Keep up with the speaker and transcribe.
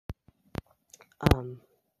Um,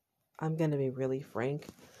 I'm going to be really frank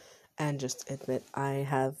and just admit I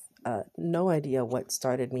have no idea what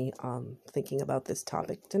started me thinking about this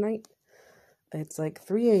topic tonight. It's like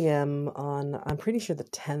 3 a.m. on, I'm pretty sure, the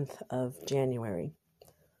 10th of January.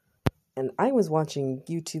 And I was watching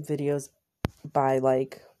YouTube videos by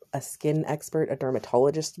like a skin expert, a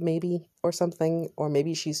dermatologist maybe, or something. Or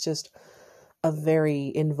maybe she's just a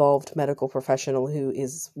very involved medical professional who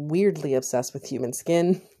is weirdly obsessed with human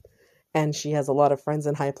skin. And she has a lot of friends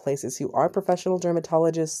in high places who are professional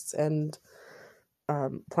dermatologists and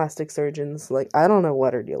plastic surgeons. Like, I don't know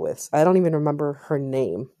what her deal is. I don't even remember her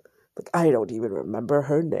name. Like, I don't even remember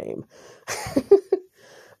her name.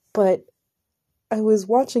 But I was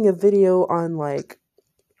watching a video on, like,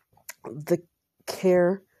 the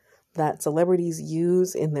care that celebrities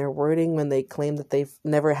use in their wording when they claim that they've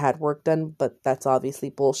never had work done, but that's obviously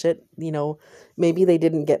bullshit. You know, maybe they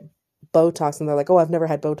didn't get Botox and they're like, oh, I've never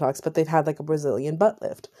had Botox, but they've had like a Brazilian butt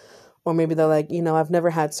lift. Or maybe they're like, I've never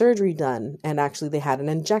had surgery done, and actually they had an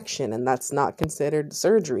injection, and that's not considered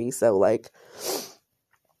surgery. So, like,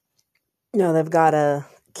 they've got to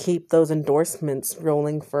keep those endorsements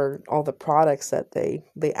rolling for all the products that they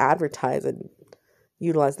advertise and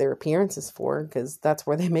utilize their appearances for, because that's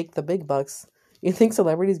where they make the big bucks. You think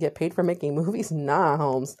celebrities get paid for making movies? Nah,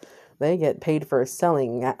 Holmes. They get paid for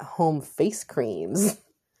selling at-home face creams.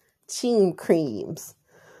 Chin creams.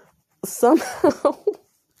 Somehow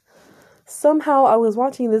I was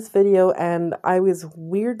watching this video and I was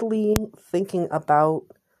weirdly thinking about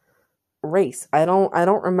race. I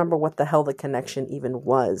don't remember what the hell the connection even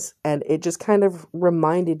was. And it just kind of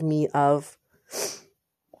reminded me of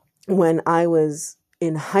when I was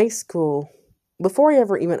in high school. Before I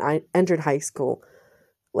ever even entered high school,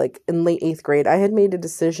 like in late 8th grade, I had made a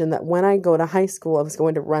decision that when I go to high school, I was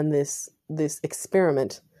going to run this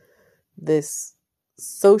experiment, this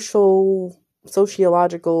sociological,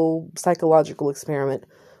 psychological experiment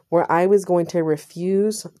where I was going to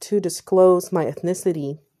refuse to disclose my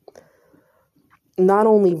ethnicity, not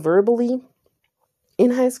only verbally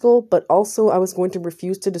in high school, but also I was going to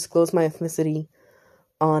refuse to disclose my ethnicity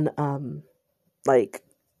on, like,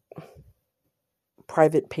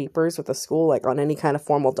 private papers with the school, like on any kind of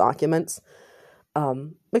formal documents.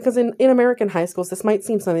 Because in American high schools, this might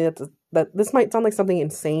seem something that this might sound like something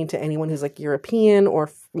insane to anyone who's like European or,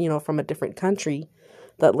 from a different country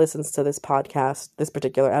that listens to this podcast, this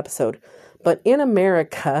particular episode. But in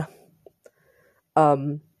America,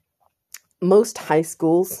 most high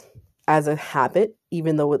schools, as a habit,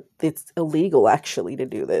 even though it's illegal actually to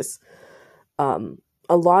do this,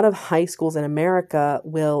 a lot of high schools in America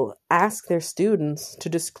will ask their students to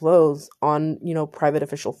disclose on, private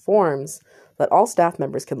official forms that all staff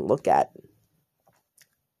members can look at.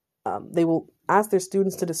 They will ask their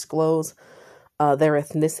students to disclose their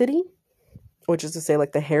ethnicity, which is to say,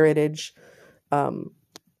 like, the heritage and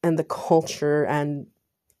the culture and,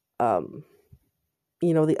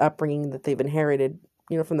 the upbringing that they've inherited,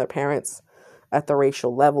 from their parents at the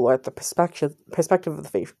racial level or at the perspective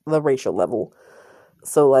of the racial level.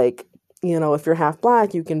 So, like, if you're half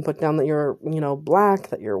black, you can put down that you're, black,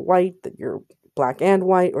 that you're white, that you're black and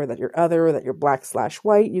white, or that you're other, or that you're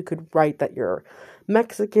black/white. You could write that you're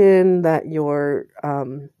Mexican, that you're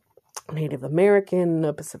Native American,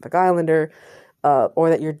 a Pacific Islander, or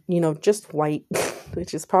that you're, just white,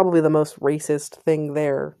 which is probably the most racist thing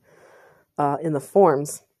there in the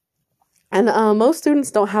forms. And most students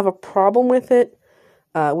don't have a problem with it,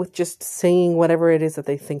 with just saying whatever it is that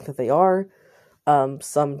they think that they are.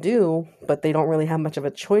 Some do, but they don't really have much of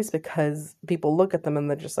a choice because people look at them and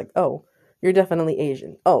they're just like, oh, you're definitely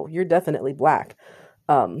Asian. Oh, you're definitely black.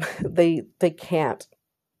 They can't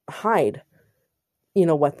hide,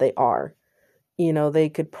 what they are. They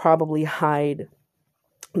could probably hide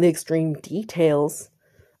the extreme details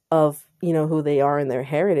of, who they are and their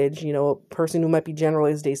heritage. A person who might be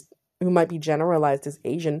generalized as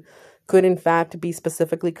Asian could in fact be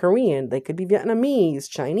specifically Korean. They could be Vietnamese,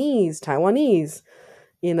 Chinese, Taiwanese.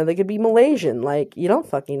 They could be Malaysian. Like, you don't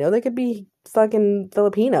fucking know. They could be fucking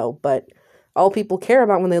Filipino. But all people care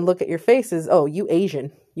about when they look at your face is, oh, you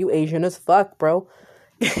Asian. You Asian as fuck, bro.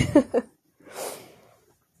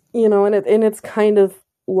 And it's kind of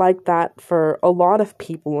like that for a lot of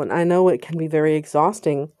people. And I know it can be very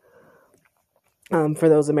exhausting for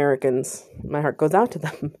those Americans. My heart goes out to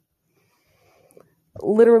them.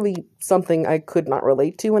 Literally something I could not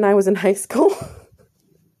relate to when I was in high school.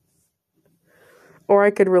 Or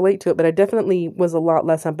I could relate to it, but I definitely was a lot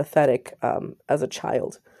less empathetic as a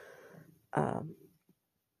child.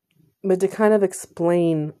 But to kind of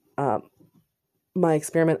explain my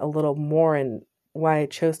experiment a little more and why I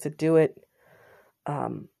chose to do it,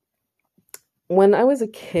 when I was a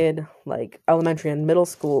kid, like elementary and middle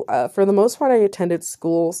school, for the most part, I attended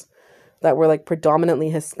schools that were like predominantly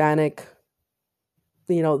Hispanic,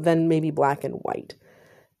 then maybe black and white.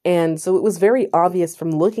 And so it was very obvious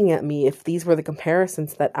from looking at me, if these were the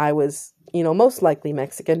comparisons, that I was, most likely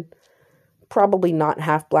Mexican, probably not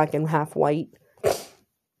half black and half white.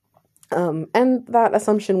 And that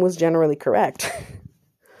assumption was generally correct.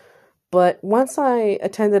 But once I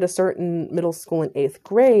attended a certain middle school in 8th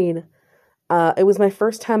grade, it was my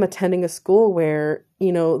first time attending a school where,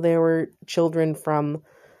 there were children from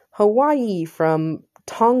Hawaii, from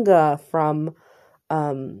Tonga, from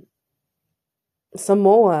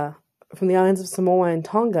Samoa, from the islands of Samoa and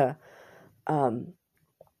Tonga,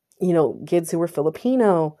 kids who were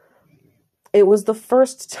Filipino. It was the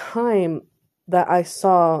first time that I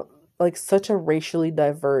saw like such a racially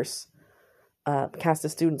diverse cast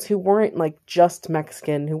of students who weren't like just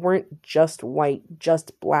Mexican, who weren't just white,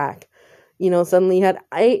 just black. Suddenly you had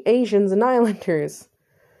Asians and Islanders.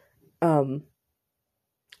 And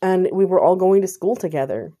we were all going to school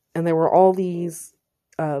together. And there were all these,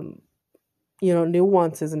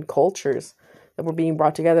 nuances and cultures that were being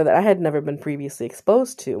brought together that I had never been previously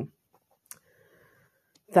exposed to.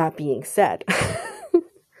 That being said,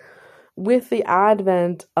 with the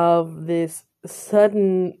advent of this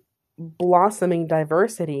sudden blossoming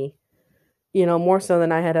diversity, more so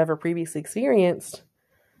than I had ever previously experienced,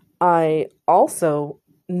 I also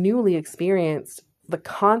newly experienced the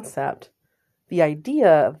concept, the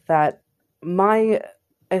idea that my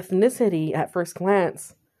ethnicity at first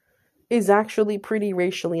glance is actually pretty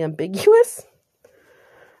racially ambiguous.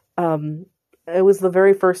 It was the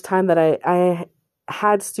very first time that I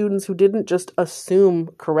had students who didn't just assume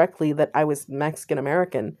correctly that I was Mexican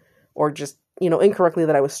American, or just, incorrectly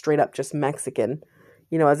that I was straight up just Mexican,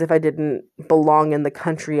 as if I didn't belong in the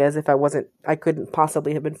country, as if I couldn't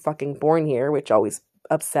possibly have been fucking born here, which always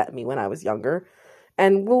upset me when I was younger,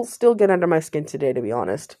 and will still get under my skin today, to be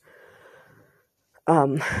honest.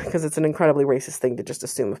 Because it's an incredibly racist thing to just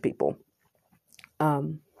assume of people.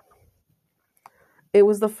 It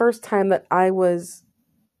was the first time that I was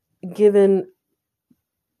given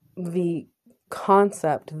the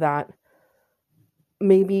concept that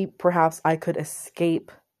maybe perhaps I could escape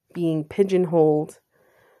being pigeonholed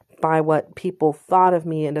by what people thought of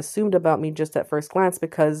me and assumed about me just at first glance,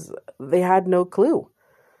 because they had no clue.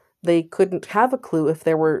 They couldn't have a clue if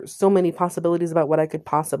there were so many possibilities about what I could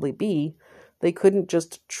possibly be. They couldn't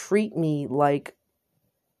just treat me like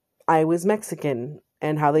I was Mexican,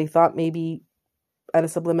 and how they thought maybe at a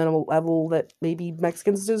subliminal level that maybe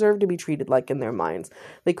Mexicans deserve to be treated like in their minds.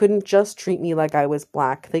 They couldn't just treat me like I was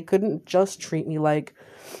black. They couldn't just treat me like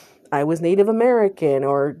I was Native American,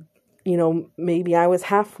 or, maybe I was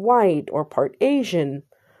half white or part Asian.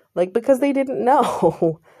 Like, because they didn't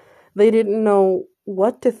know. They didn't know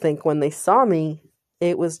what to think when they saw me.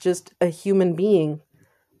 It was just a human being,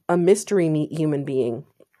 a mystery meat human being.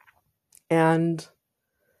 And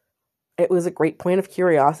it was a great point of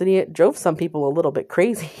curiosity. It drove some people a little bit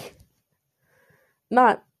crazy.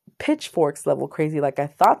 Not pitchforks level crazy like I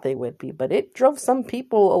thought they would be, but it drove some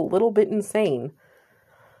people a little bit insane.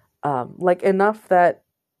 Like enough that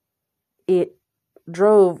it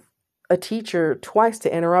drove a teacher twice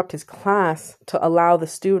to interrupt his class to allow the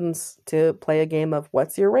students to play a game of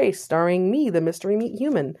What's Your Race, starring me, the mystery meat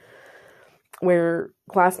human, where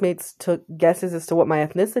classmates took guesses as to what my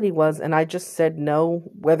ethnicity was, and I just said no,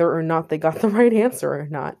 whether or not they got the right answer or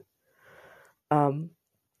not. But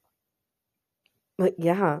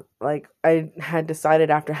yeah, like I had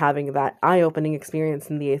decided after having that eye-opening experience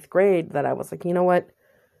in the 8th grade that I was like, you know what?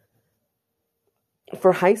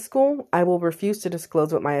 For high school, I will refuse to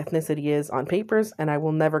disclose what my ethnicity is on papers, and I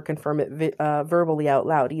will never confirm it verbally out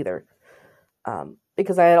loud either.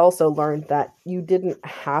 Because I had also learned that you didn't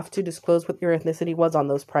have to disclose what your ethnicity was on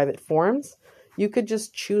those private forums. You could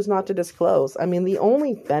just choose not to disclose. I mean, the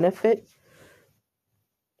only benefit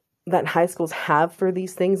that high schools have for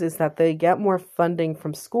these things is that they get more funding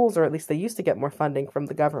from schools, or at least they used to get more funding from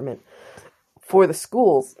the government for the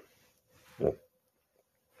schools.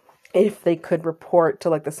 If they could report to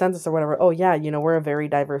like the census or whatever, oh yeah, we're a very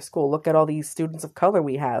diverse school. Look at all these students of color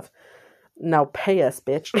we have. Now pay us,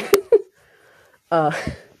 bitch.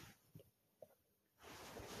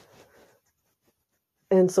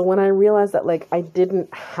 And so when I realized that like I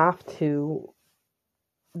didn't have to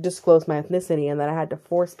disclose my ethnicity, and that I had to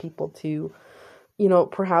force people to,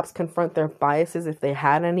 perhaps confront their biases if they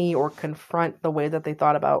had any, or confront the way that they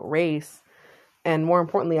thought about race. And more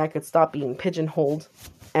importantly, I could stop being pigeonholed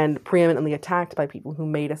and preeminently attacked by people who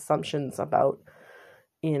made assumptions about,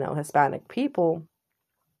 Hispanic people.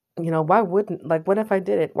 why wouldn't, like, what if I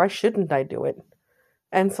did it? Why shouldn't I do it?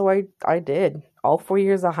 And so I did. All 4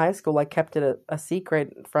 years of high school, I kept it a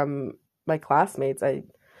secret from my classmates. I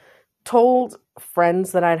told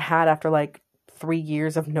friends that I'd had after like 3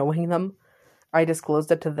 years of knowing them. I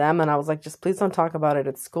disclosed it to them and I was like, just please don't talk about it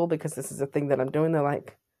at school because this is a thing that I'm doing. They're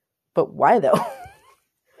like, but why though?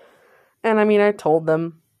 And I mean, I told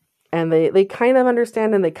them and they kind of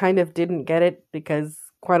understand and they kind of didn't get it because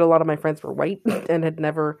quite a lot of my friends were white and had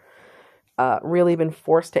never really been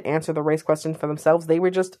forced to answer the race question for themselves. They were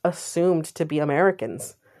just assumed to be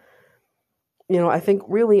Americans. I think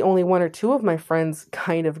really only one or two of my friends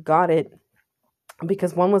kind of got it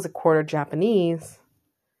because one was a quarter Japanese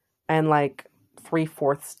and like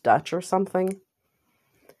 3/4 Dutch or something.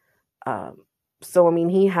 So, I mean,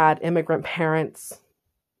 he had immigrant parents,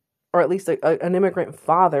 or at least an immigrant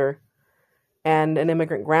father and an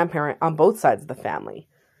immigrant grandparent on both sides of the family.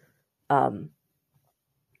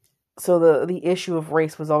 So the issue of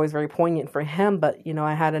race was always very poignant for him. But,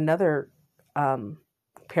 I had another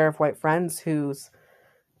pair of white friends whose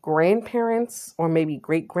grandparents or maybe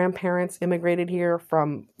great grandparents immigrated here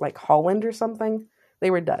from like Holland or something. They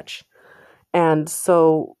were Dutch. And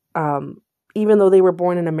so even though they were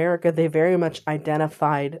born in America, they very much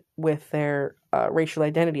identified with their racial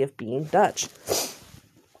identity of being Dutch.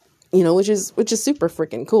 Which is super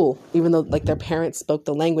freaking cool. Even though like their parents spoke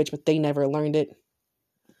the language, but they never learned it.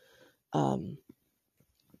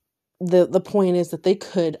 The point is that they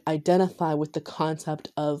could identify with the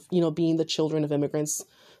concept of, being the children of immigrants,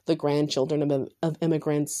 the grandchildren of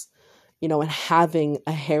immigrants, and having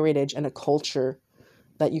a heritage and a culture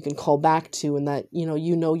that you can call back to and that,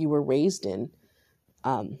 you were raised in,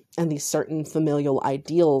 and these certain familial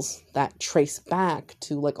ideals that trace back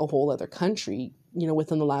to like a whole other country,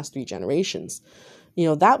 within the last 3 generations.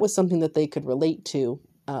 That was something that they could relate to,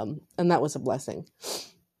 and that was a blessing.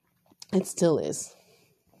 It still is.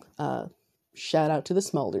 Shout out to the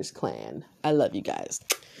Smulders clan. I love you guys.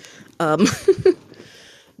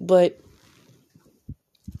 But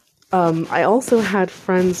I also had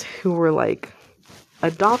friends who were like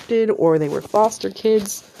adopted or they were foster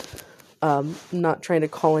kids. Not trying to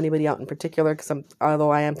call anybody out in particular because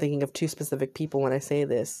although I am thinking of 2 specific people when I say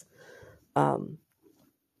this. And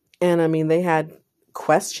I mean, they had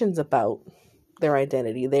questions about their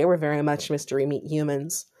identity. They were very much mystery meat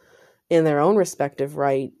humans in their own respective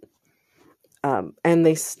right. And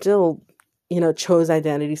they still, chose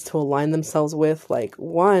identities to align themselves with. Like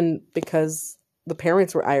one, because the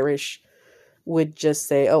parents were Irish, would just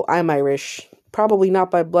say, oh, I'm Irish. Probably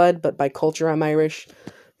not by blood, but by culture, I'm Irish.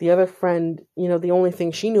 The other friend, the only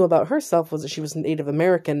thing she knew about herself was that she was Native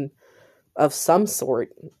American of some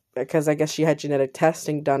sort, because I guess she had genetic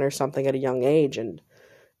testing done or something at a young age. And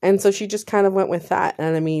so she just kind of went with that.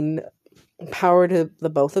 And I mean, power to the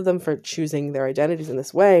both of them for choosing their identities in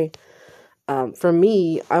this way. For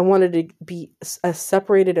me, I wanted to be as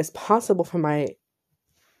separated as possible from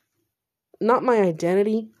not my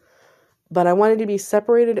identity, but I wanted to be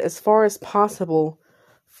separated as far as possible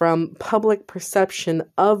from public perception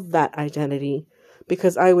of that identity,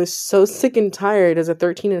 because I was so sick and tired as a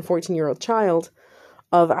 13 and 14-year-old child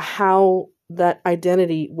of how that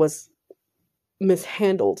identity was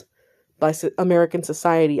mishandled by American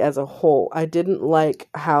society as a whole. I didn't like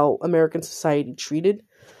how American society treated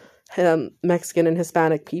Mexican and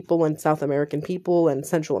Hispanic people and South American people and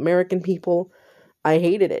Central American people. I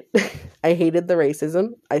hated it. I hated the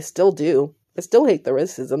racism. I still do. I still hate the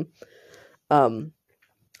racism.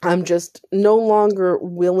 I'm just no longer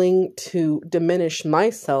willing to diminish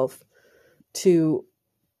myself to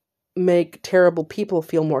make terrible people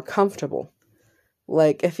feel more comfortable.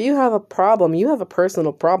 Like, if you have a problem, you have a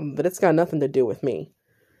personal problem, but it's got nothing to do with me.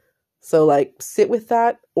 So, like, sit with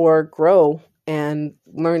that or grow and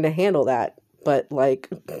learn to handle that. But, like,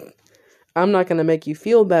 I'm not going to make you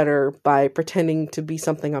feel better by pretending to be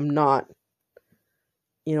something I'm not.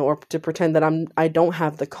 Or to pretend that I don't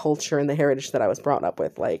have the culture and the heritage that I was brought up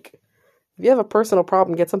with. Like, if you have a personal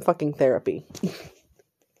problem, get some fucking therapy.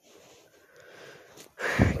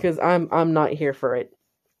 Because I'm not here for it.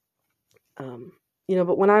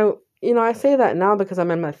 But when I say that now because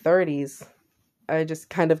I'm in my 30s, I just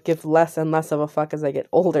kind of give less and less of a fuck as I get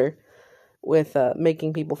older with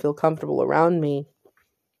making people feel comfortable around me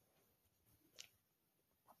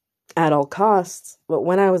at all costs. But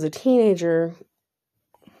when I was a teenager,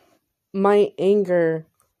 my anger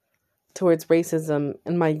towards racism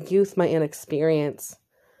and my youth, my inexperience,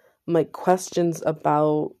 my questions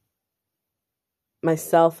about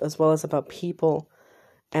myself as well as about people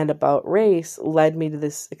and about race led me to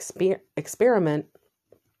this experiment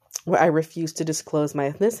where I refused to disclose my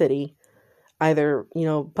ethnicity either,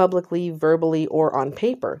 publicly, verbally, or on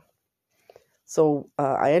paper. So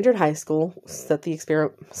I entered high school, set the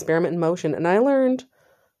experiment in motion, and I learned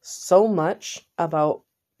so much about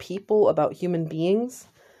people, about human beings.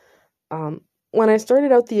 When I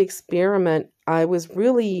started out the experiment, I was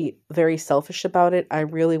really very selfish about it. I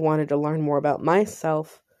really wanted to learn more about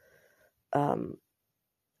myself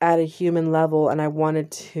at a human level, and I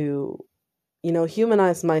wanted to,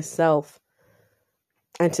 humanize myself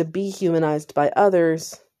and to be humanized by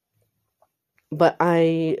others. But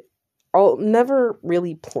I never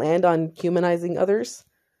really planned on humanizing others,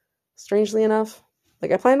 strangely enough.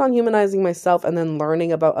 Like, I planned on humanizing myself and then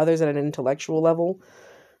learning about others at an intellectual level.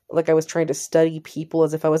 Like, I was trying to study people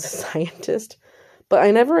as if I was a scientist. But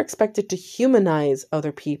I never expected to humanize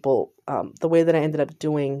other people the way that I ended up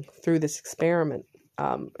doing through this experiment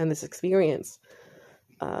and this experience.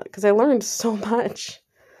 Because I learned so much.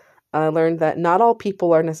 I learned that not all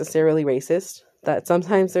people are necessarily racist, that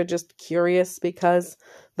sometimes they're just curious because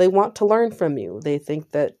they want to learn from you. They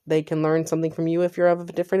think that they can learn something from you if you're of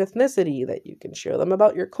a different ethnicity, that you can show them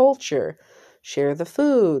about your culture, share the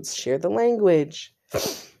foods, share the language.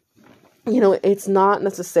 It's not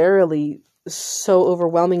necessarily so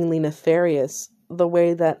overwhelmingly nefarious the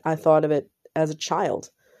way that I thought of it as a child,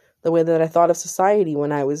 the way that I thought of society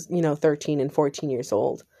when I was, 13 and 14 years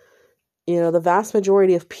old. The vast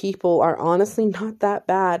majority of people are honestly not that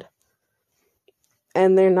bad.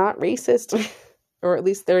 And they're not racist, or at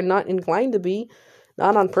least they're not inclined to be,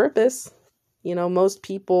 not on purpose. Most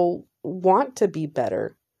people want to be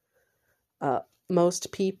better.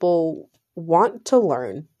 Most people want to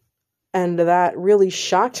learn. And that really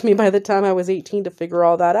shocked me by the time I was 18 to figure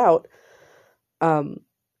all that out.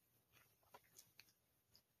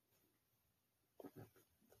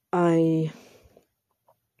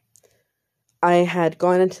 I had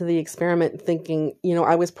gone into the experiment thinking,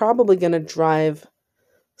 I was probably going to drive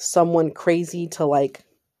someone crazy to like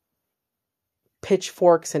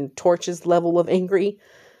pitchforks and torches level of angry.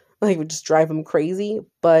 Like, would just drive them crazy.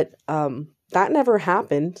 But that never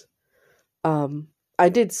happened. I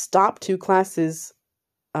did stop 2 classes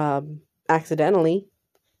accidentally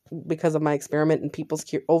because of my experiment and people's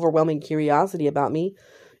overwhelming curiosity about me.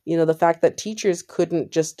 The fact that teachers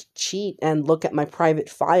couldn't just cheat and look at my private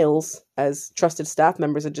files as trusted staff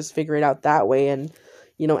members and just figure it out that way and,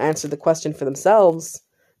 answer the question for themselves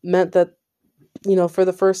meant that, for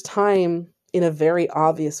the first time in a very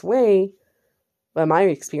obvious way, by my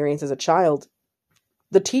experience as a child,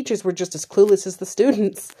 the teachers were just as clueless as the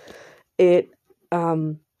students. It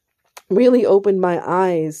really opened my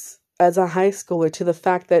eyes as a high schooler to the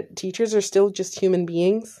fact that teachers are still just human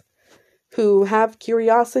beings who have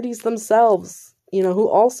curiosities themselves, who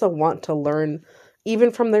also want to learn, even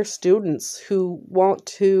from their students, who want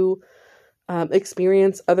to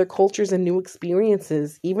experience other cultures and new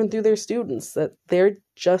experiences, even through their students, that they're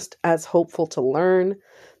just as hopeful to learn.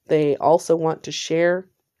 They also want to share.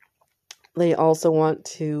 They also want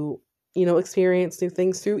to, experience new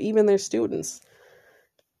things through even their students.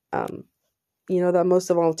 That most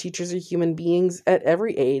of all, teachers are human beings at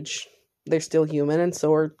every age. They're still human, and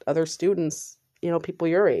so are other students, people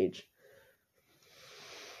your age.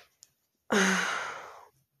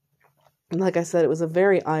 Like I said, it was a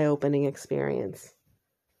very eye-opening experience.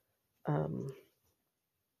 And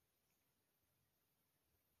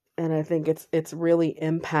I think it's really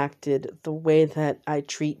impacted the way that I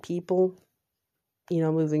treat people,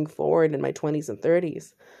 moving forward in my 20s and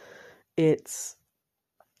 30s. It's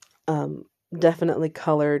definitely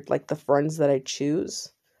colored like the friends that I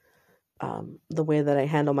choose. The way that I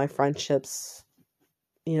handle my friendships,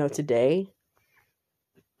 today.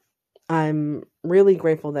 I'm really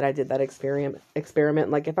grateful that I did that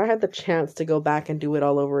experiment. Like, if I had the chance to go back and do it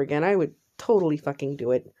all over again, I would totally fucking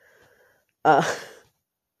do it. I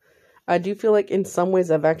do feel like in some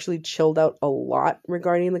ways I've actually chilled out a lot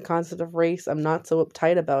regarding the concept of race. I'm not so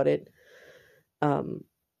uptight about it.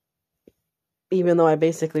 Even though I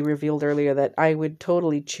basically revealed earlier that I would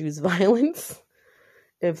totally choose violence.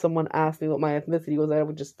 If someone asked me what my ethnicity was, I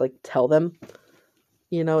would just, tell them.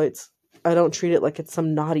 I don't treat it like it's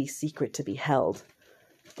some naughty secret to be held.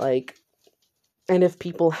 And if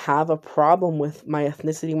people have a problem with my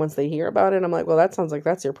ethnicity once they hear about it, I'm like, well, that sounds like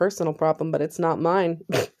that's your personal problem, but it's not mine.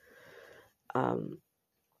 I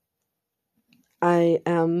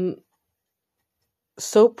am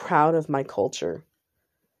so proud of my culture.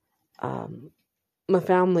 My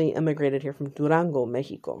family immigrated here from Durango,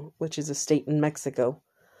 Mexico, which is a state in Mexico.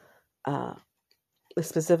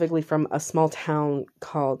 Specifically from a small town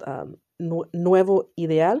called Nuevo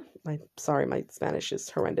Ideal. Sorry, my Spanish is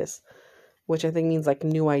horrendous, which I think means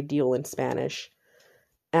new ideal in Spanish.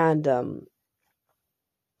 And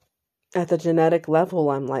at the genetic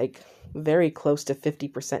level, I'm like very close to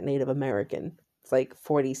 50% Native American. It's like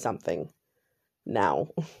 40 something now.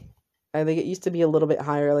 I think it used to be a little bit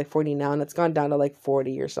higher, like 40 now, and it's gone down to like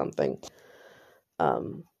 40 or something.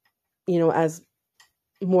 Um, as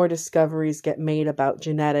more discoveries get made about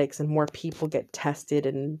genetics and more people get tested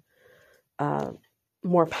and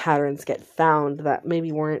more patterns get found that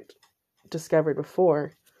maybe weren't discovered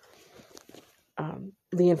before,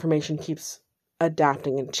 the information keeps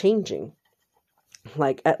adapting and changing,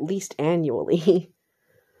 like at least annually.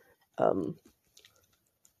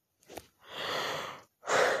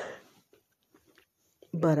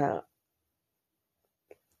 But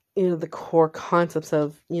the core concepts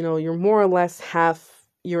of, you're more or less half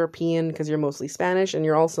European because you're mostly Spanish, and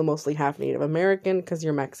you're also mostly half Native American because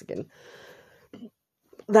you're Mexican.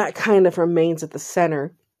 That kind of remains at the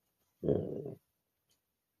center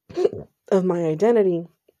of my identity.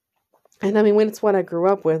 And I mean, when it's what I grew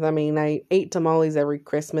up with, I mean, I ate tamales every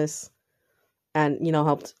Christmas and,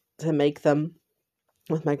 helped to make them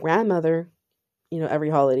with my grandmother,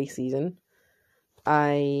 every holiday season.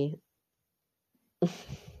 I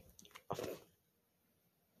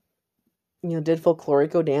did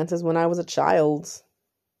folklorico dances when I was a child.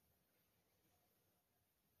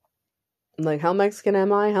 Like, how Mexican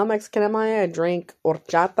am I? How Mexican am I? I drank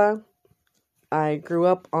horchata. I grew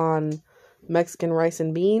up on Mexican rice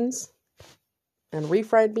and beans and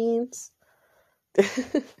refried beans.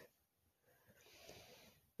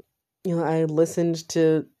 I listened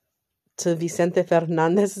to Vicente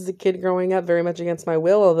Fernandez as a kid growing up, very much against my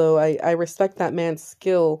will, although I respect that man's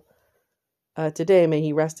skill. Today, may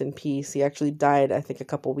he rest in peace. He actually died, I think, a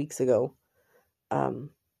couple weeks ago.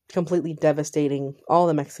 Completely devastating all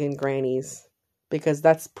the Mexican grannies, because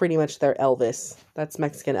that's pretty much their Elvis. That's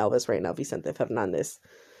Mexican Elvis right now, Vicente Fernandez.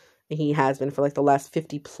 And he has been for like the last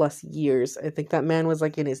 50 plus years. I think that man was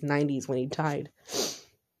like in his 90s when he died.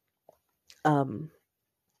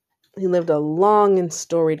 He lived a long and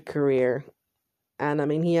storied career. And I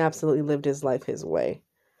mean, he absolutely lived his life his way.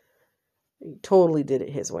 He totally did it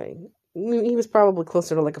his way. He was probably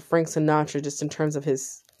closer to like a Frank Sinatra just in terms of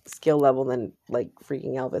his skill level than like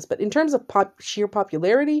freaking Elvis. But in terms of sheer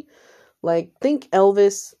popularity, like think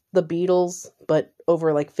Elvis, the Beatles, but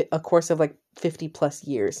over like a course of like 50 plus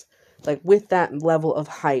years. Like with that level of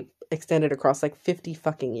hype extended across like 50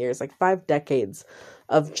 fucking years, like 5 decades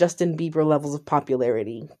of Justin Bieber levels of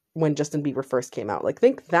popularity when Justin Bieber first came out. Like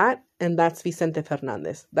think that, and that's Vicente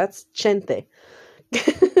Fernandez. That's Chente.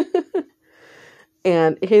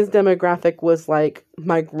 And his demographic was like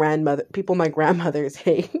my grandmother's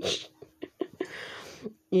age.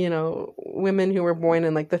 Women who were born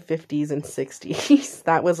in like the 50s and 60s.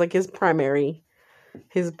 That was like his primary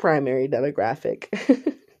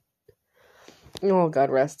demographic. Oh,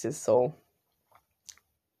 God rest his soul.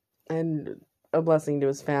 And a blessing to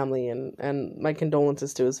his family, and my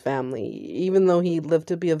condolences to his family. Even though he lived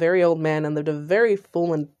to be a very old man and lived a very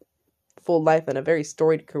full life and a very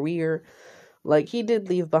storied career, like he did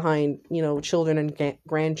leave behind, children and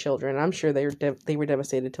grandchildren. I'm sure they were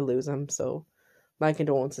devastated to lose him. So my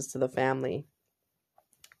condolences to the family.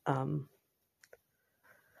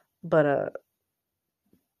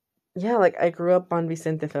 Yeah, like I grew up on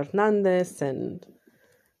Vicente Fernandez and,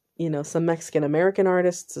 some Mexican American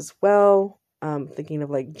artists as well. Thinking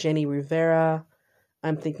of like Jenny Rivera.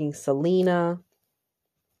 I'm thinking Selena.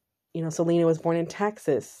 Selena was born in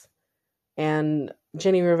Texas. And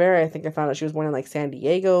Jenny Rivera, I think I found out she was born in like San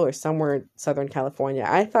Diego or somewhere in Southern California.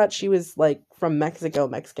 I thought she was like from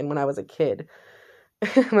Mexican when I was a kid.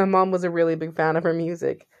 My mom was a really big fan of her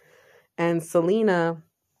music. And Selena,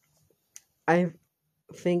 I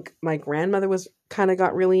think my grandmother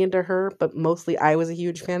got really into her, but mostly I was a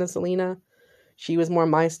huge fan of Selena. She was more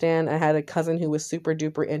my stan. I had a cousin who was super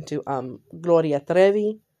duper into Gloria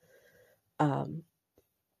Trevi.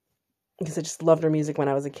 Because I just loved her music when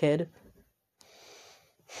I was a kid.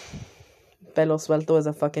 Pelo Suelto is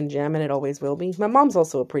a fucking gem, and it always will be. My mom's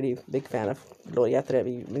also a pretty big fan of Gloria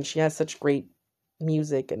Trevi. I mean, she has such great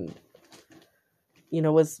music and,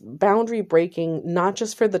 was boundary breaking, not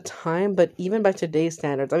just for the time, but even by today's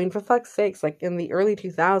standards. I mean, for fuck's sakes, like in the early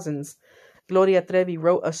 2000s, Gloria Trevi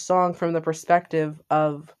wrote a song from the perspective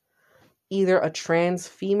of either a trans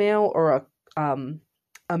female or a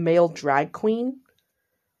male drag queen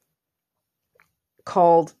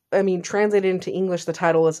called, translated into English, the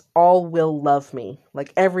title is All Will Love Me.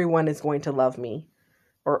 Like, everyone is going to love me.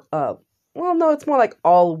 Or, well, no, it's more like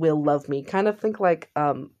All Will Love Me. Kind of think like,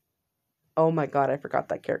 oh my god, I forgot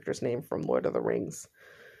that character's name from Lord of the Rings.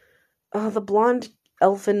 The blonde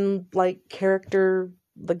elfin-like character,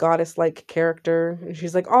 the goddess-like character. And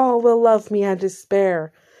she's like, all will love me and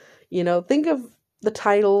despair. Think of the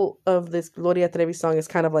title of this Gloria Trevi song is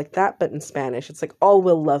kind of like that, but in Spanish. It's like, all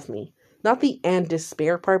will love me. Not the and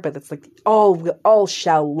despair part, but it's like, all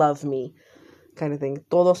shall love me kind of thing.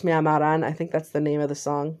 Todos me amarán. I think that's the name of the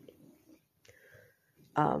song.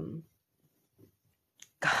 God.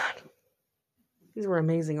 These were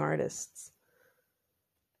amazing artists.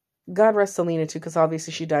 God rest Selena too, because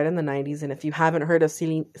obviously she died in the 90s. And if you haven't heard of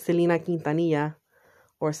Selena Quintanilla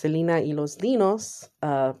or Selena y los Dinos,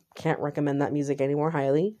 can't recommend that music any more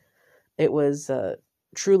highly. It was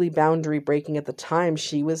truly boundary breaking at the time.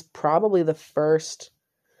 She was probably the first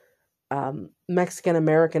Mexican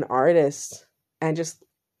American artist and just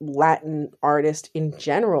Latin artist in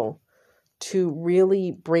general to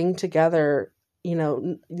really bring together,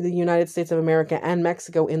 the United States of America and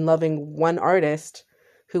Mexico in loving one artist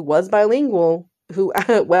who was bilingual, who,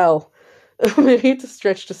 well, maybe it's a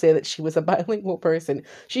stretch to say that she was a bilingual person.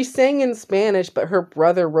 She sang in Spanish, but her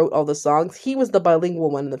brother wrote all the songs. He was the bilingual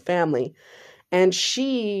one in the family. And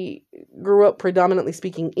she grew up predominantly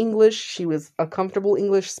speaking English. She was a comfortable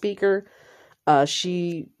English speaker.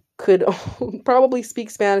 She could probably speak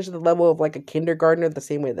Spanish at the level of like a kindergartner, the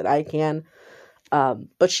same way that I can.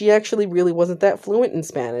 But she actually really wasn't that fluent in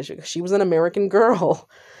Spanish. She was an American girl.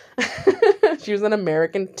 She was an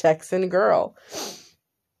American Texan girl.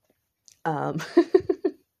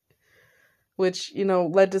 Which,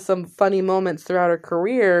 led to some funny moments throughout her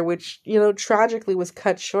career, which, tragically was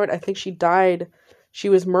cut short. I think she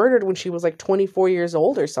was murdered when she was like 24 years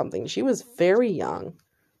old or something. She was very young.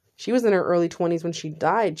 She was in her early 20s when she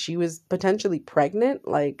died. She was potentially pregnant.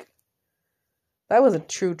 Like, that was a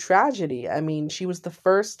true tragedy. I mean, she was the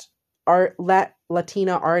first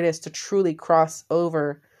Latina artist to truly cross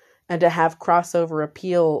over and to have crossover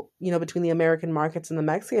appeal, between the American markets and the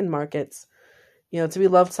Mexican markets, to be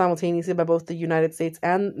loved simultaneously by both the United States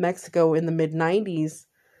and Mexico in the mid-90s.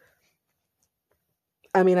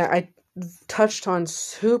 I mean, I touched on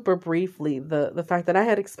super briefly the fact that I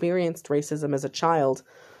had experienced racism as a child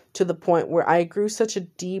to the point where I grew such a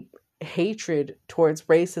deep hatred towards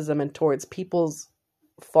racism and towards people's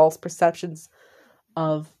false perceptions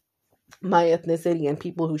of my ethnicity and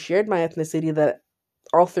people who shared my ethnicity that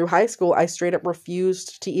all through high school, I straight up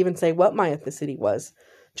refused to even say what my ethnicity was,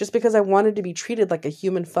 just because I wanted to be treated like a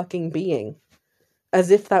human fucking being,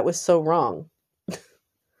 as if that was so wrong.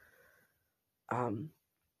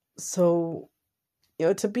 So,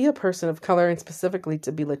 to be a person of color, and specifically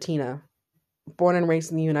to be Latina, born and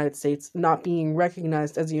raised in the United States, not being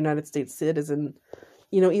recognized as a United States citizen,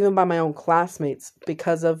 even by my own classmates,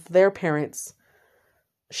 because of their parents'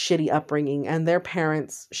 shitty upbringing and their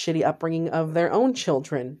parents' shitty upbringing of their own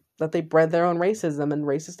children, that they bred their own racism and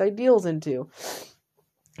racist ideals into,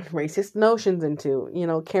 racist notions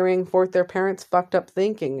into, carrying forth their parents' fucked up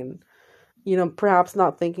thinking and, perhaps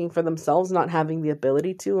not thinking for themselves, not having the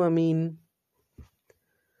ability to. I mean,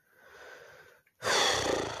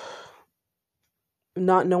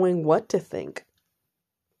 not knowing what to think.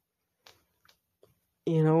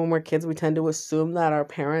 When we're kids, we tend to assume that our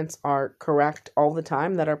parents are correct all the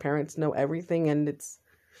time, that our parents know everything, and it's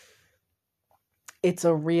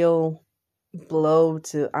a real blow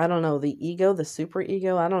to, I don't know, the ego, the super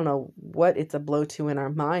ego. I don't know what it's a blow to in our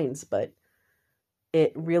minds, but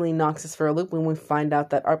it really knocks us for a loop when we find out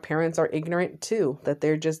that our parents are ignorant too, that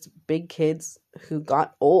they're just big kids who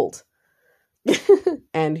got old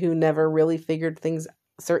and who never really figured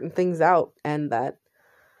certain things out, and that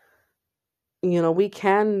we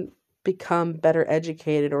can become better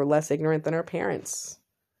educated or less ignorant than our parents,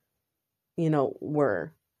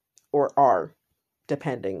 were or are,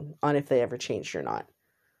 depending on if they ever changed or not.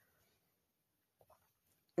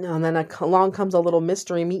 And then along comes a little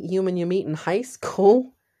mystery meet human you meet in high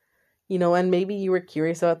school, and maybe you were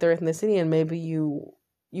curious about their ethnicity, and maybe you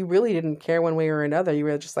really didn't care one way or another. You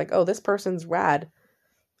were just like, oh, this person's rad.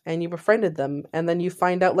 And you befriended them, and then you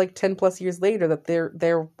find out like 10 plus years later that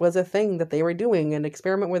there was a thing that they were doing, an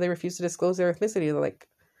experiment where they refused to disclose their ethnicity. They're like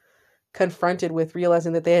confronted with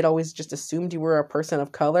realizing that they had always just assumed you were a person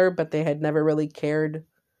of color, but they had never really cared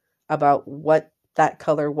about what that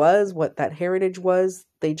color was, what that heritage was.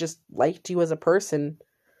 They just liked you as a person,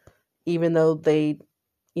 even though they,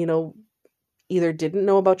 either didn't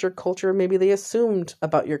know about your culture, or maybe they assumed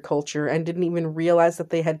about your culture and didn't even realize that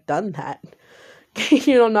they had done that.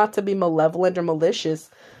 Not to be malevolent or malicious,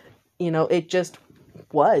 it just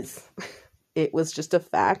was. It was just a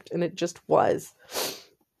fact, and it just was.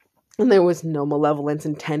 And there was no malevolence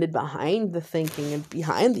intended behind the thinking and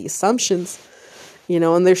behind the assumptions,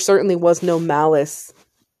 and there certainly was no malice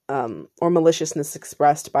or maliciousness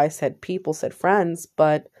expressed by said people, said friends,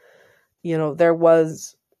 but, there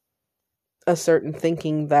was a certain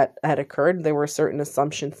thinking that had occurred. There were certain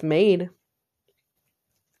assumptions made.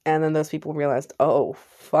 And then those people realized, oh,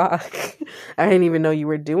 fuck. I didn't even know you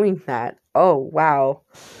were doing that. Oh, wow.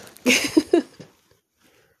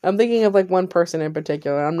 I'm thinking of like one person in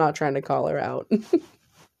particular. I'm not trying to call her out.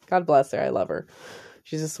 God bless her. I love her.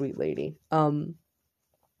 She's a sweet lady. Oh,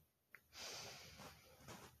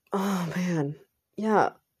 man. Yeah.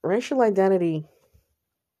 Racial identity,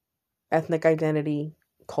 ethnic identity,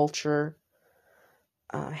 culture,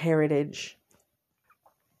 heritage.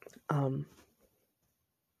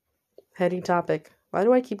 Heady topic. Why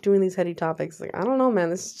do I keep doing these heady topics? Like, I don't know, man.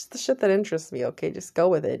 This is just the shit that interests me, okay? Just go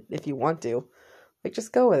with it if you want to. Like,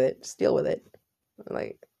 just go with it. Just deal with it.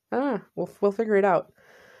 Like, we'll figure it out.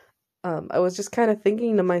 I was just kind of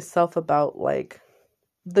thinking to myself about, like,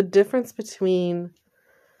 the difference between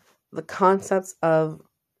the concepts of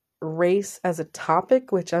race as a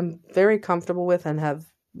topic, which I'm very comfortable with and have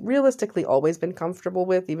realistically always been comfortable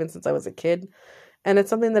with, even since I was a kid. And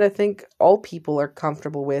it's something that I think all people are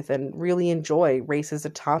comfortable with and really enjoy, race as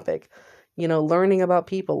a topic. You know, learning about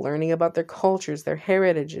people, learning about their cultures, their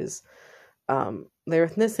heritages, their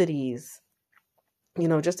ethnicities, you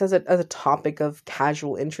know, just as a topic of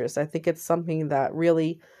casual interest. I think it's something that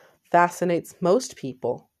really fascinates most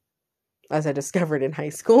people, as I discovered in high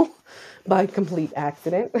school, by complete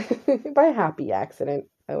accident, by happy accident,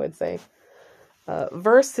 I would say.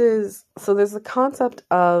 Versus, so there's the concept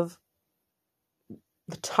of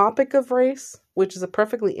the topic of race, which is a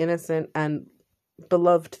perfectly innocent and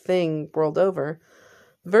beloved thing world over,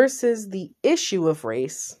 versus the issue of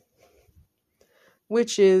race,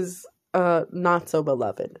 which is not so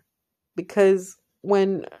beloved. Because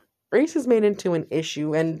when race is made into an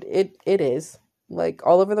issue, and it is, like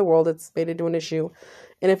all over the world, it's made into an issue.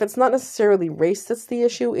 And if it's not necessarily race that's the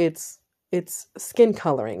issue, it's skin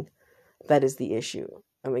coloring that is the issue.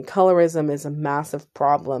 I mean, colorism is a massive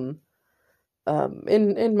problem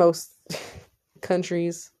in most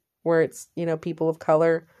countries where it's, you know, people of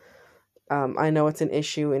color. I know it's an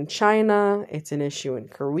issue in China. It's an issue in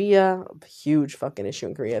Korea. A huge fucking issue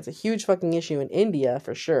in Korea. It's a huge fucking issue in India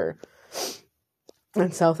for sure.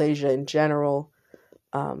 And South Asia in general.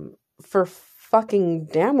 For fucking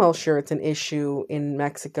damn well sure it's an issue in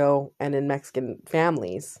Mexico and in Mexican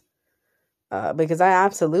families. Because I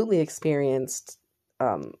absolutely experienced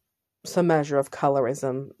some measure of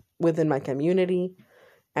colorism within my community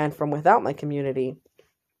and from without my community.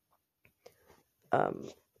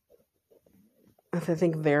 I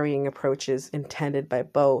think varying approaches intended by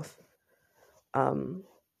both. You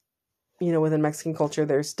know, within Mexican culture,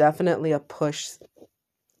 there's definitely a push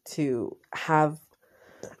to have,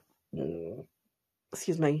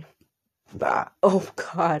 excuse me. Oh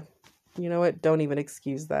God. You know what? Don't even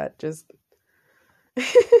excuse that. Just,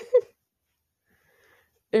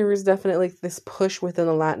 there was definitely this push within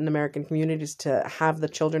the Latin American communities to have the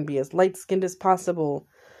children be as light-skinned as possible.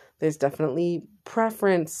 There's definitely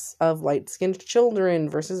preference of light-skinned children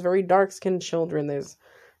versus very dark-skinned children. There's,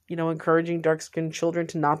 you know, encouraging dark-skinned children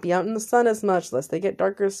to not be out in the sun as much, lest they get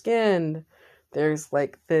darker skinned. There's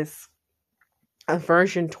like this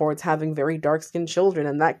aversion towards having very dark-skinned children,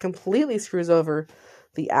 and that completely screws over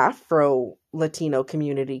the Afro-Latino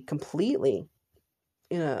community completely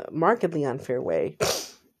in a markedly unfair way.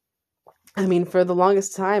 I mean, for the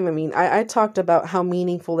longest time, I talked about how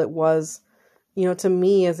meaningful it was, you know, to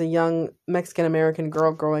me as a young Mexican-American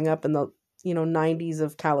girl growing up in the, you know, 90s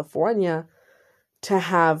of California, to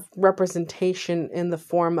have representation in the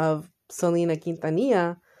form of Selena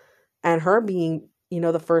Quintanilla and her being, you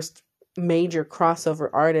know, the first major crossover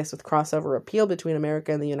artist with crossover appeal between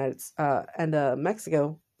America and the United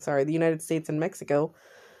States and Mexico,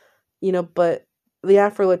 you know, but the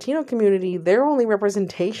Afro-Latino community, their only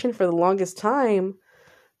representation for the longest time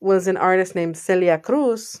was an artist named Celia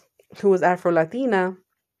Cruz, who was Afro-Latina,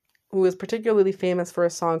 who is particularly famous for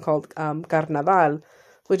a song called Carnaval,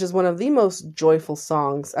 which is one of the most joyful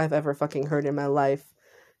songs I've ever fucking heard in my life.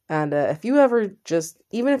 And if you ever just,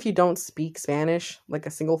 even if you don't speak Spanish, like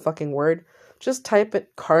a single fucking word, just type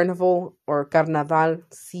it Carnival or Carnaval,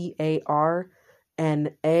 Carnaval.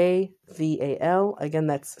 Again,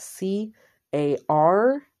 that's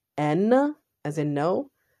Carn, as in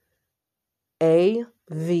no,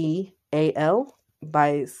 Aval,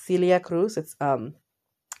 by Celia Cruz. It's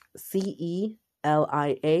Celia,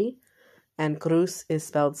 and Cruz is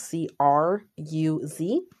spelled Cruz.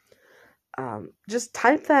 Just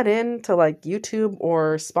type that in to like YouTube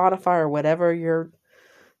or Spotify or whatever your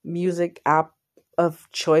music app of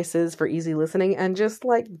choices for easy listening, and just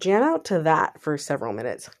like jam out to that for several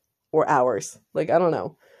minutes or hours. Like, I don't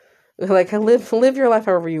know. Like, live your life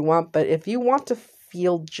however you want, but if you want to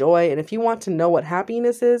feel joy, and if you want to know what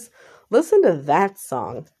happiness is, listen to that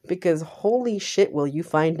song, because holy shit will you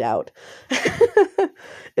find out.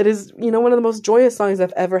 It is, one of the most joyous songs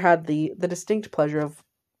I've ever had the distinct pleasure of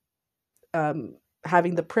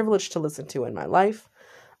having the privilege to listen to in my life.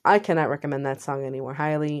 I cannot recommend that song any more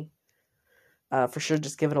highly. For sure,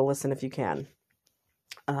 just give it a listen if you can.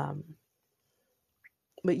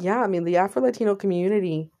 But yeah, I mean, the Afro-Latino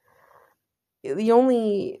community, the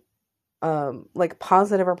only like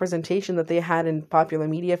positive representation that they had in popular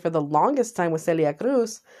media for the longest time was Celia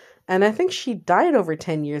Cruz, and I think she died over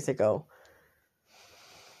 10 years ago.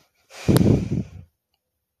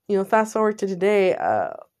 Fast forward to today,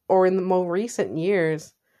 or in the more recent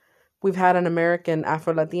years, we've had an American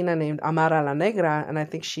Afro-Latina named Amara La Negra, and I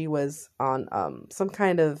think she was on some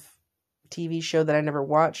kind of TV show that I never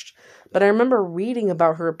watched. But I remember reading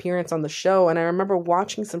about her appearance on the show, and I remember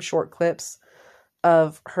watching some short clips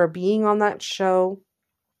of her being on that show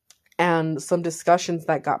and some discussions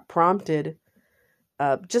that got prompted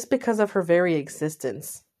just because of her very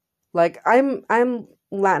existence. Like, I'm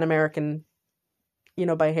Latin American,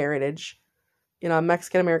 by heritage. I'm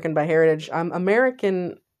Mexican American by heritage. I'm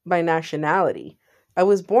American by nationality. I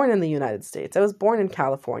was born in the United States. I was born in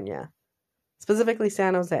California, specifically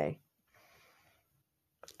San Jose.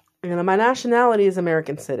 My nationality is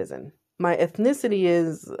American citizen. My ethnicity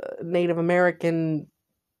is Native American,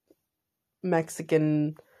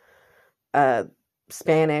 Mexican,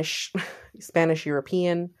 Spanish, Spanish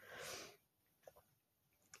European.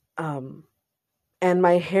 And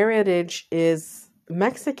my heritage is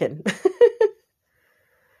Mexican.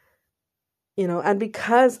 And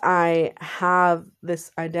because I have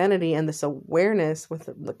this identity and this awareness with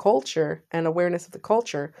the culture and awareness of the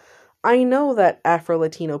culture, I know that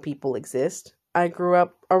Afro-Latino people exist. I grew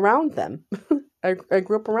up around them. I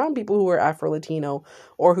grew up around people who were Afro-Latino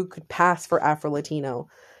or who could pass for Afro-Latino.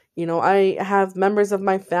 I have members of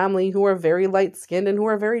my family who are very light-skinned and who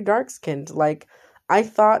are very dark-skinned. Like, I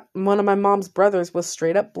thought one of my mom's brothers was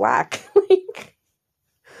straight up black.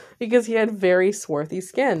 Because he had very swarthy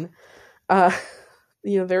skin.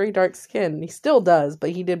 Very dark skin. He still does,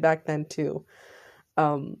 but he did back then too.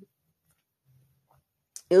 So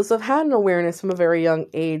I've had an awareness from a very young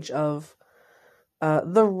age of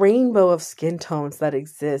the rainbow of skin tones that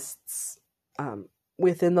exists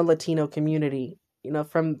within the Latino community.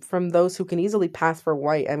 From those who can easily pass for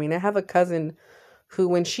white. I mean, I have a cousin who,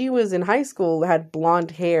 when she was in high school, had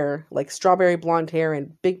blonde hair, like strawberry blonde hair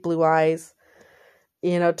and big blue eyes.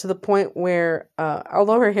 To the point where,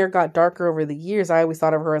 although her hair got darker over the years, I always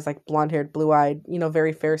thought of her as like blonde-haired, blue-eyed,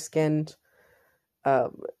 very fair-skinned.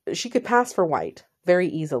 She could pass for white very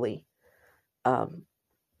easily.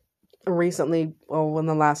 Recently, in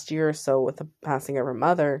the last year or so, with the passing of her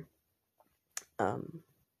mother.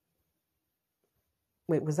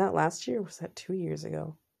 Wait, was that last year or was that 2 years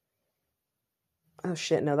ago? Oh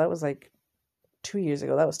shit, no, that was like 2 years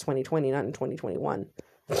ago. That was 2020, not in 2021.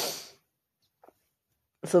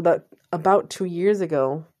 So about 2 years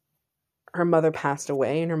ago, her mother passed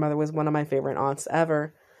away, and her mother was one of my favorite aunts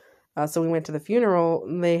ever. So we went to the funeral,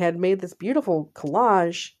 and they had made this beautiful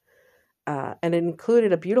collage, and it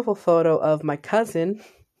included a beautiful photo of my cousin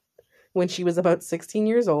when she was about 16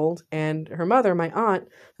 years old, and her mother, my aunt.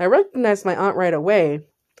 I recognized my aunt right away,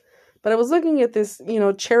 but I was looking at this,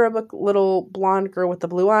 cherubic little blonde girl with the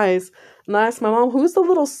blue eyes, and I asked my mom, who's the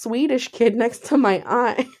little Swedish kid next to my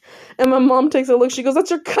aunt? And my mom takes a look, she goes, that's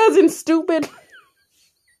your cousin, stupid!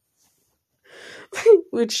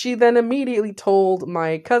 Which she then immediately told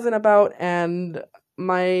my cousin about, and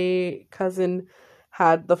my cousin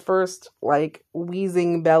had the first,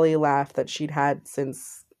 wheezing belly laugh that she'd had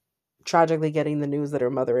since tragically getting the news that her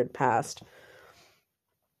mother had passed.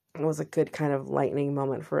 It was a good kind of lightning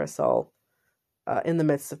moment for us all in the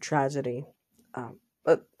midst of tragedy.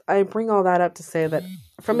 But I bring all that up to say that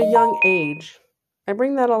from a young age,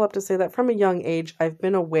 I've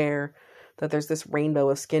been aware that there's this rainbow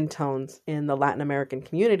of skin tones in the Latin American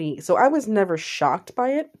community. So I was never shocked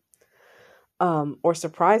by it or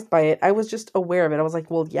surprised by it. I was just aware of it. I was like,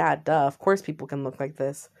 well, yeah, duh, of course people can look like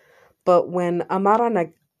this. But when Amara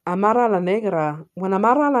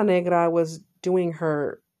La Negra was doing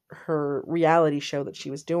her reality show that she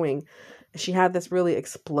was doing, she had this really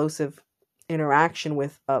explosive interaction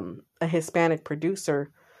with a Hispanic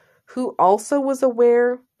producer who also was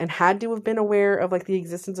aware and had to have been aware of the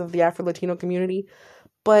existence of the Afro-Latino community,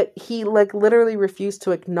 but he literally refused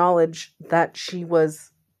to acknowledge that she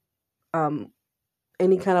was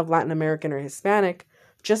any kind of Latin American or Hispanic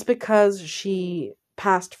just because she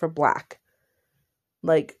passed for black.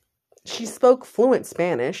 She spoke fluent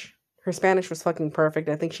Spanish. Her Spanish was fucking perfect.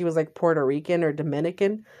 I think she was like Puerto Rican or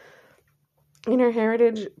Dominican in her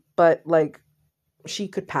heritage, but like she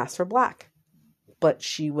could pass for black. But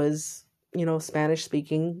she was, Spanish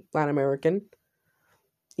speaking Latin American,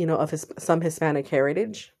 of some Hispanic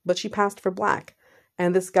heritage, but she passed for black.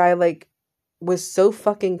 And this guy like was so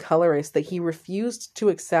fucking colorist that he refused to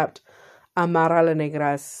accept Amara La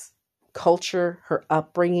Negra's culture, her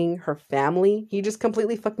upbringing, her family. He just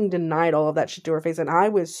completely fucking denied all of that shit to her face. And I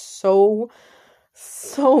was so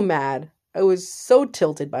mad. I was so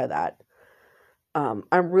tilted by that. I'm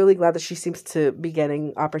really glad that she seems to be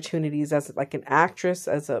getting opportunities as like an actress,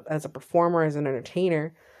 as a performer, as an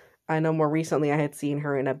entertainer. I know more recently I had seen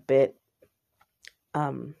her in a bit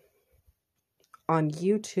on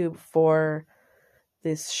YouTube for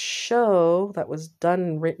this show that was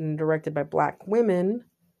done, written, directed by Black women.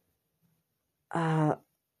 Oh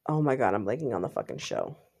my god, I'm blanking on the fucking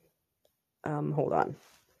show. Hold on.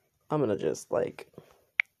 I'm gonna just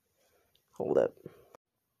hold up.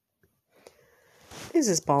 This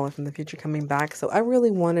is Paula from the future coming back. So I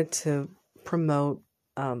really wanted to promote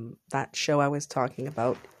that show I was talking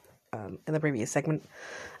about in the previous segment.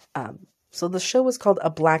 So the show was called A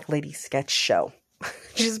Black Lady Sketch Show,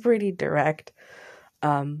 which is pretty direct.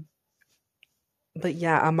 But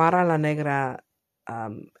yeah, Amara La Negra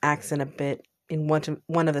acts in a bit in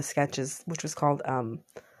one of the sketches, which was called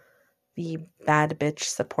the Bad Bitch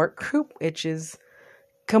Support Group, which is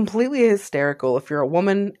completely hysterical if you're a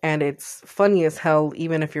woman, and it's funny as hell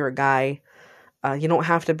even if you're a guy. You don't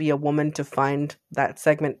have to be a woman to find that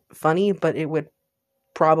segment funny, but it would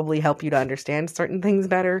probably help you to understand certain things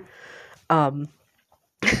better.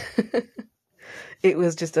 It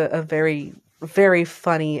was just a very, very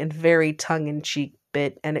funny and very tongue-in-cheek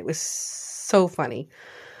bit, and it was so funny.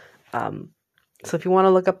 So if you want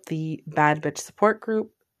to look up the Bad Bitch Support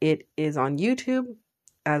Group, it is on YouTube.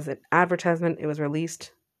 As an advertisement, it was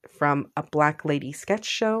released from A Black Lady Sketch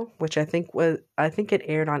Show, which I think it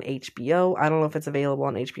aired on HBO. I don't know if it's available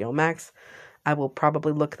on HBO Max. I will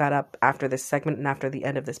probably look that up after this segment and after the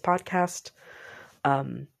end of this podcast.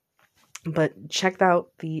 But check out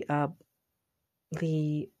the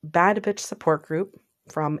Bad Bitch Support Group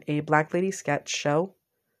from A Black Lady Sketch Show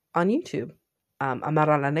on YouTube.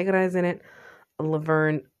 Amara La Negra is in it.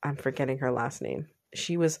 Laverne, I'm forgetting her last name.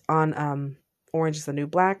 She was on Orange is the New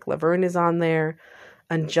Black. Laverne is on there.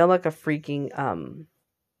 Angela freaking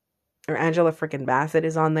Bassett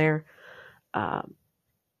is on there.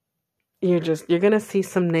 You're gonna see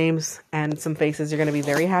some names and some faces you're gonna be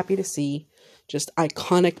very happy to see. Just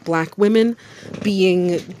iconic Black women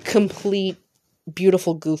being complete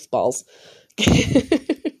beautiful goofballs.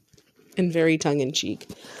 And very tongue-in-cheek.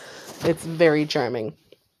 It's very charming.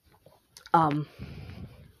 A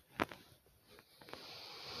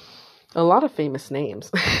lot of famous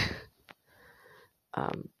names.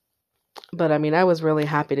 But I mean, I was really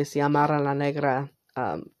happy to see Amara La Negra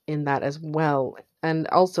in that as well. And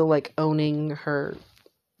also like owning her,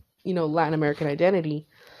 Latin American identity,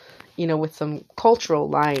 with some cultural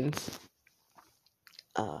lines.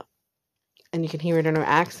 And you can hear it in her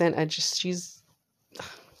accent. She's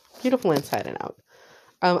beautiful inside and out.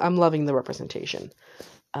 I'm loving the representation.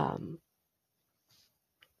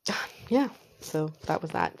 Yeah, so that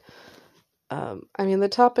was that. I mean, the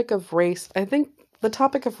topic of race, I think the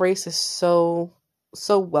topic of race is so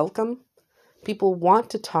welcome. People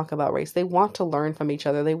want to talk about race. They want to learn from each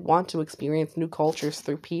other. They want to experience new cultures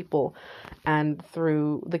through people and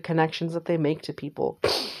through the connections that they make to people.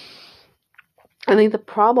 I think the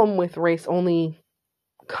problem with race only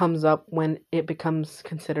comes up when it becomes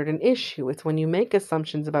considered an issue. It's when you make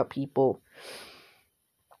assumptions about people,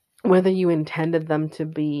 whether you intended them to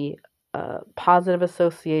be positive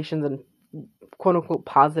associations and quote-unquote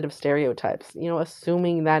positive stereotypes,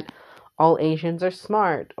 assuming that all Asians are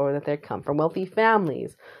smart or that they come from wealthy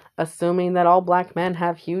families, assuming that all Black men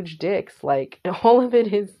have huge dicks. Like, all of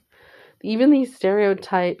it is, even these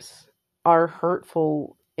stereotypes are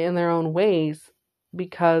hurtful in their own ways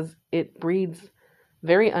because it breeds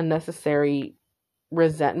very unnecessary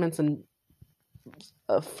resentments and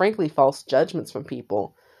frankly false judgments from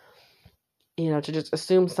people. To just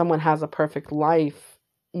assume someone has a perfect life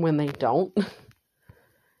when they don't.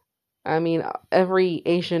 I mean, every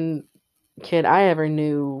Asian kid I ever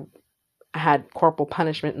knew had corporal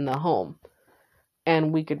punishment in the home.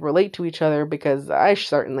 And we could relate to each other because I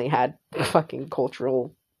certainly had fucking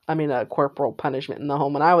corporal punishment in the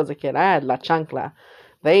home when I was a kid. I had la chancla.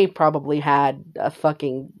 They probably had a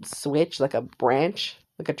fucking switch, like a branch,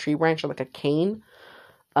 like a tree branch or like a cane.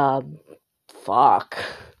 Fuck.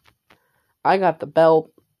 I got the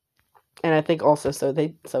belt, and I think also so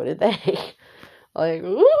did they. Like,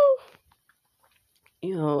 woo!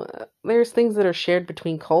 There's things that are shared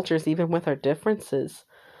between cultures, even with our differences.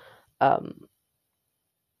 Um,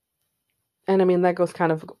 and I mean, that goes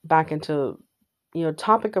kind of back into,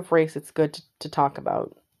 topic of race. It's good to talk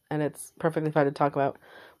about, and it's perfectly fine to talk about.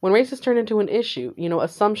 When race is turned into an issue,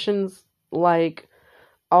 assumptions like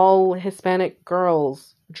all Hispanic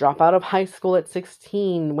girls drop out of high school at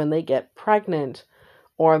 16 when they get pregnant,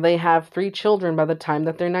 or they have 3 children by the time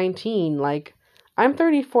that they're 19. Like, I'm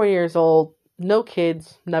 34 years old, no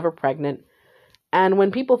kids, never pregnant. And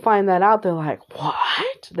when people find that out, they're like,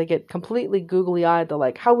 what? They get completely googly eyed. They're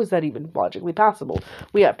like, how is that even logically possible?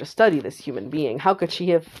 We have to study this human being. How could she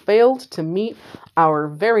have failed to meet our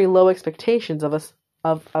very low expectations of us,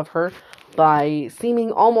 of her, by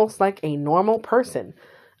seeming almost like a normal person?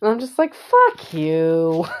 And I'm just like, fuck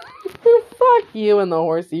you. Fuck you and the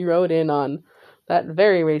horse you rode in on. That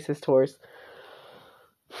very racist horse.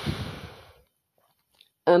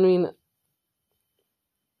 I mean,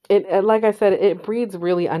 it, like I said, it breeds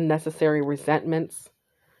really unnecessary resentments.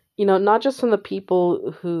 Not just from the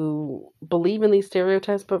people who believe in these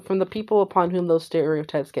stereotypes, but from the people upon whom those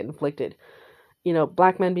stereotypes get inflicted.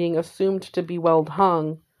 Black men being assumed to be well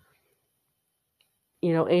hung.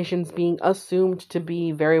 Asians being assumed to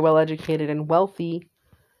be very well educated and wealthy.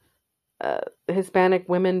 Hispanic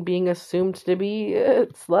women being assumed to be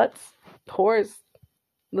sluts, whores.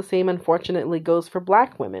 The same, unfortunately, goes for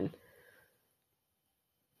black women.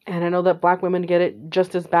 And I know that black women get it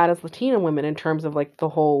just as bad as Latina women in terms of like the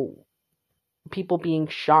whole people being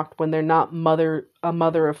shocked when they're not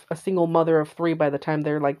a single mother of 3 by the time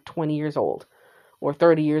they're like 20 years old or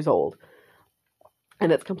 30 years old.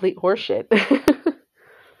 And it's complete horseshit.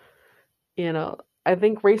 I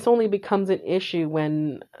think race only becomes an issue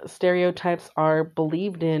when stereotypes are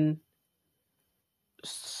believed in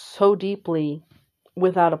so deeply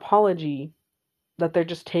without apology that they're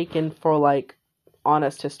just taken for like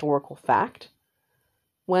honest historical fact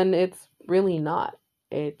when it's really not.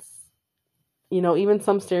 It's, even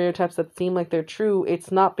some stereotypes that seem like they're true,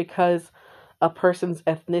 it's not because a person's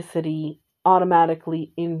ethnicity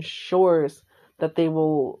automatically ensures that they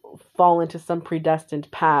will fall into some predestined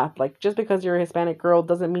path. Like, just because you're a Hispanic girl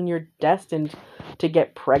doesn't mean you're destined to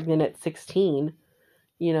get pregnant at 16.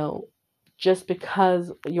 Just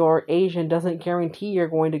because you're Asian doesn't guarantee you're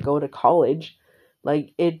going to go to college.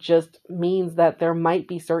 Like, it just means that there might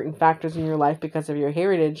be certain factors in your life because of your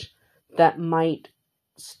heritage that might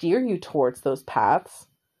steer you towards those paths.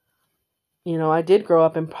 I did grow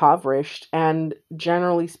up impoverished, and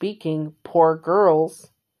generally speaking, poor girls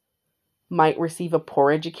might receive a poor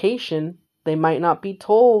education. They might not be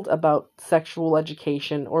told about sexual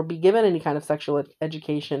education or be given any kind of sexual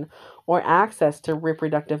education or access to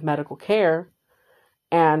reproductive medical care.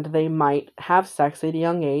 And they might have sex at a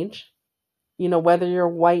young age, whether you're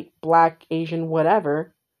white, black, Asian,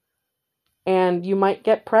 whatever. And you might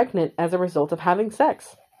get pregnant as a result of having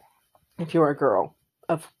sex if you're a girl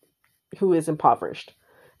who is impoverished.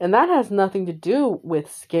 And that has nothing to do with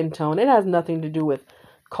skin tone. It has nothing to do with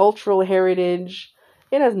cultural heritage.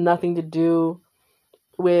 It has nothing to do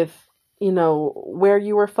with, where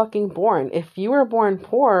you were fucking born. If you were born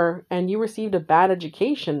poor and you received a bad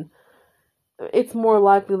education, it's more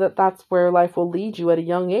likely that that's where life will lead you at a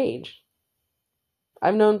young age.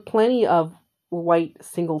 I've known plenty of white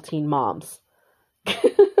single teen moms.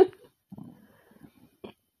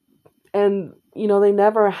 And, they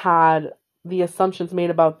never had the assumptions made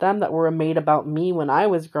about them that were made about me when I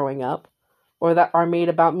was growing up, or that are made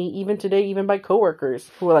about me even today, even by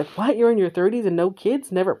coworkers who are like, what, you're in your 30s and no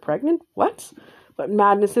kids, never pregnant? What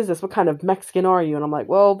madness is this? What kind of Mexican are you? And I'm like,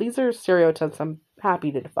 well, these are stereotypes I'm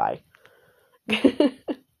happy to defy.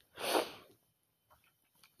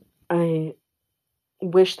 I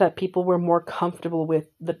wish that people were more comfortable with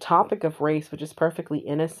the topic of race, which is perfectly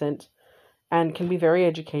innocent and can be very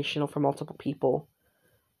educational for multiple people,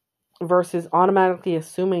 versus automatically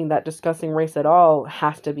assuming that discussing race at all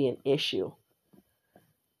has to be an issue.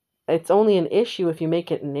 It's only an issue if you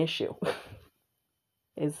make it an issue,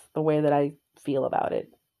 is the way that I feel about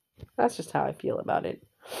it. That's just how I feel about it.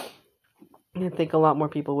 I think a lot more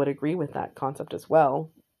people would agree with that concept as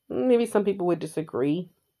well. Maybe some people would disagree.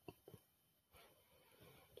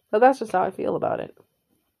 But that's just how I feel about it.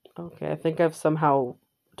 Okay, I think I've somehow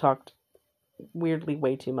talked weirdly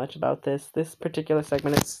way too much about this. This particular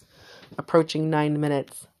segment is approaching 9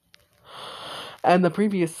 minutes. And the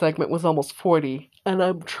previous segment was almost 40. And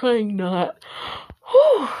I'm trying not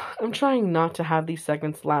to have these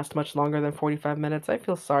segments last much longer than 45 minutes. I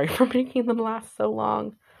feel sorry for making them last so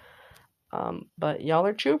long. But y'all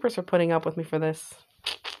are troopers for putting up with me for this.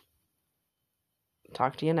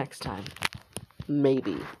 Talk to you next time.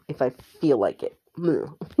 Maybe, if I feel like it. Yeah.